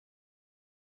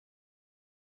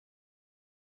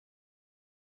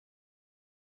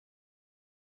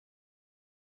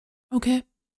Okay,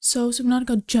 so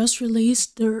Subnautica just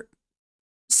released their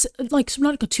like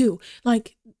Subnautica 2,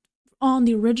 like on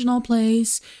the original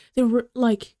place. They were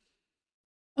like,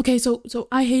 okay, so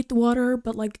I hate the water,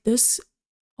 but like this,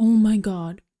 oh my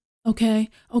god. Okay.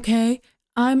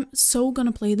 I'm so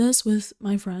gonna play this with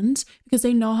my friends because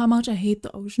they know how much I hate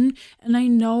the ocean, and I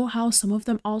know how some of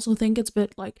them also think it's a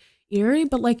bit like eerie,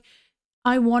 but like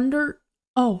I wonder,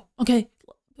 oh, okay,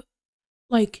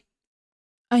 like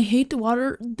I hate the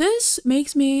water. This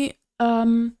makes me a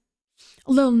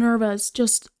little nervous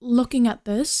just looking at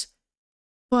this.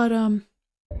 But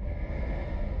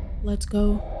let's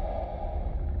go.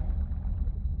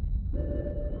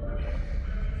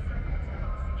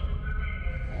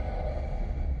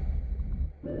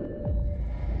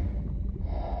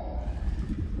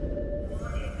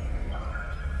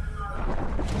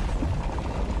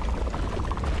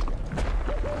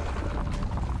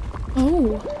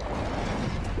 Oh.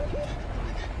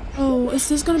 Oh, is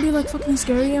this gonna be like fucking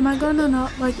scary? Am I gonna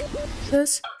not like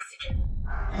this?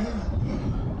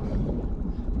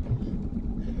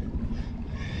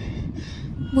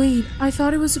 Wait, I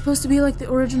thought it was supposed to be like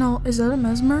the original. Is that a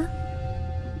mesmer?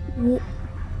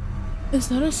 Is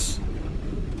that a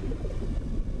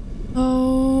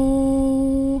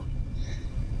Oh.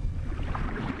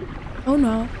 Oh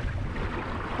no.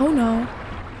 Oh no.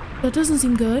 That doesn't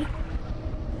seem good.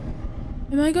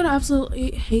 Am I gonna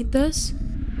absolutely hate this?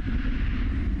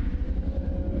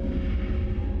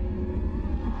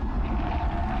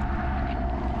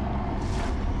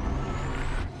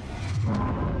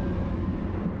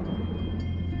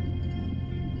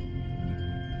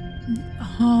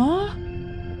 Huh?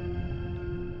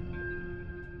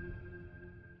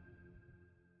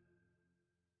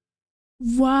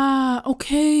 Wow,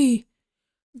 okay.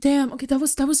 Damn, okay, that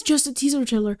was just a teaser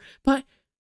trailer. But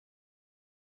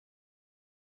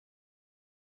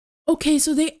okay,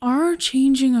 so they are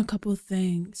changing a couple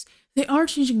things. They are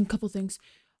changing a couple things.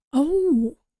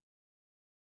 Oh.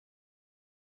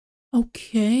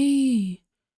 Okay.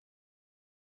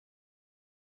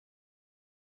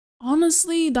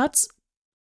 Honestly, that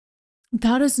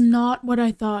is not what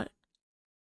I thought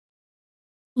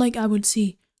like I would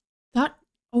see. That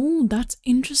oh, that's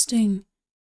interesting.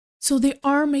 So they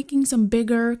are making some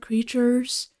bigger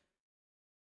creatures.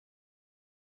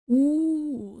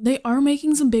 Ooh, they are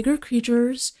making some bigger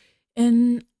creatures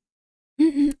in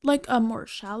like a more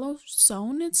shallow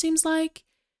zone, it seems like.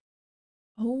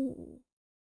 Oh.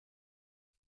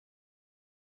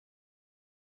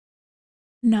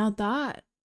 Now that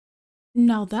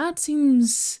now that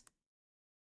seems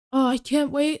oh, I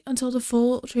can't wait until the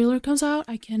full trailer comes out.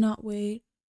 I cannot wait.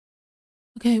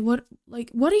 Okay, what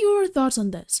are your thoughts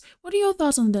on this? What are your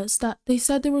thoughts on this? That they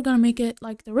said they were gonna make it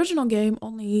like the original game,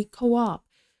 only co-op,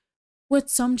 with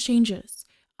some changes.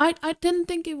 I didn't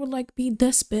think it would like be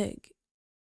this big.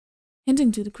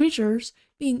 Hinting to the creatures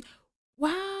being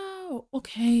wow,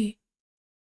 okay.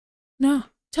 No.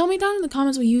 Tell me down in the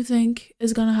comments what you think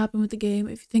is gonna happen with the game.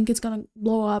 If you think it's gonna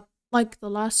blow up like the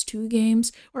last two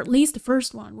games, or at least the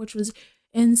first one, which was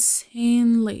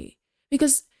insanely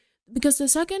because the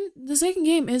second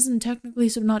game isn't technically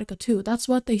Subnautica 2. That's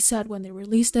what they said when they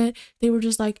released it. They were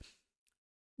just like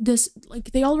this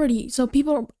like they already so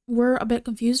people were a bit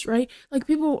confused, right? Like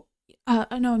people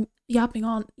I know I'm yapping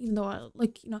on even though I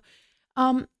like,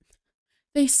 um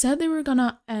they said they were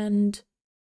gonna end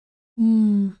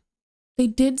they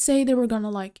did say they were gonna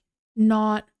like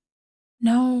not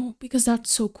no because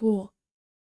that's so cool.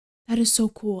 That is so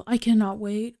cool. I cannot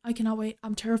wait. I cannot wait.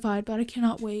 I'm terrified, but I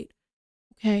cannot wait.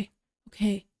 Okay.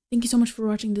 Okay. Thank you so much for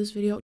watching this video.